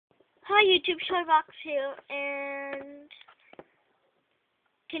Hi YouTube, ShelbyRox here, and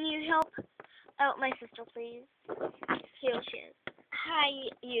can you help out my sister, please? Here she is. Hi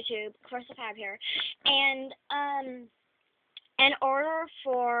YouTube, Clarissa here, and in order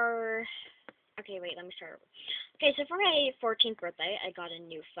for, okay, wait, let me start over. Okay, so for my 14th birthday, I got a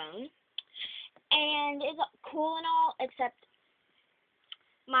new phone, and it's cool and all, except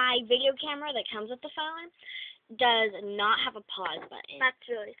my video camera that comes with the phone does not have a pause button. That's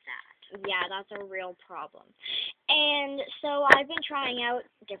really sad. Yeah, that's a real problem. And so I've been trying out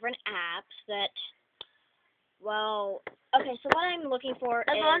different apps that, well, okay, so what I'm looking for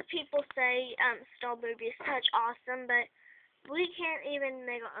A is... lot of people say ShelbyRox is such awesome, but we can't even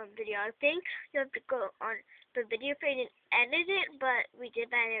make a video. I think you have to go on the video page and edit it, but we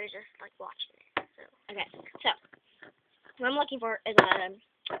did that and it was just like watching it. So. Okay, so what I'm looking for is an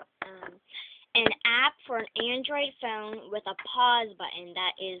app for an Android phone with a pause button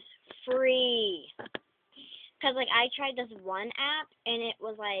that is free. Because, like, I tried this one app, and it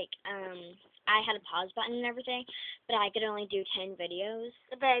was, like, I had a pause button and everything, but I could only do 10 videos.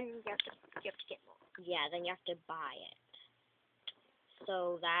 Then you have to get more. Yeah, then you have to buy it.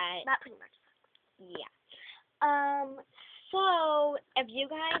 So that pretty much. Yeah. So, if you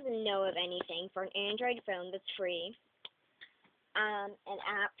guys know of anything for an Android phone that's free, an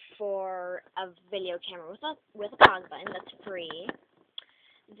app for a video camera with a pause button that's free,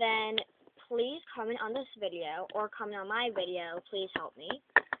 then please comment on this video or comment on my video. Please help me.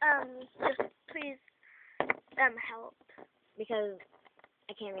 Just please help, because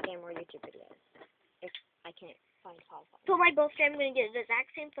I can't make any more YouTube videos if I can't find a pause button. For my birthday, I'm gonna get the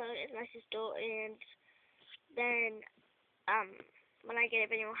exact same phone as my sister, and then when I get it,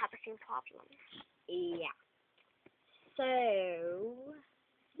 then it will have the same problem. Yeah. So,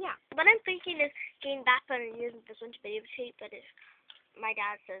 yeah. What I'm thinking is getting that phone and using this one to videotape, but if my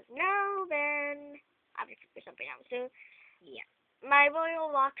dad says no, then I'll have to figure something out soon. Yeah. My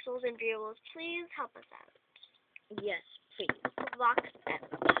loyal Roxels and viewers, please help us out. Yes, please. Rox Out.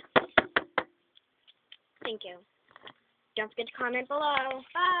 Thank you. Don't forget to comment below.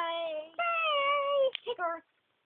 Bye. Bye. Take care.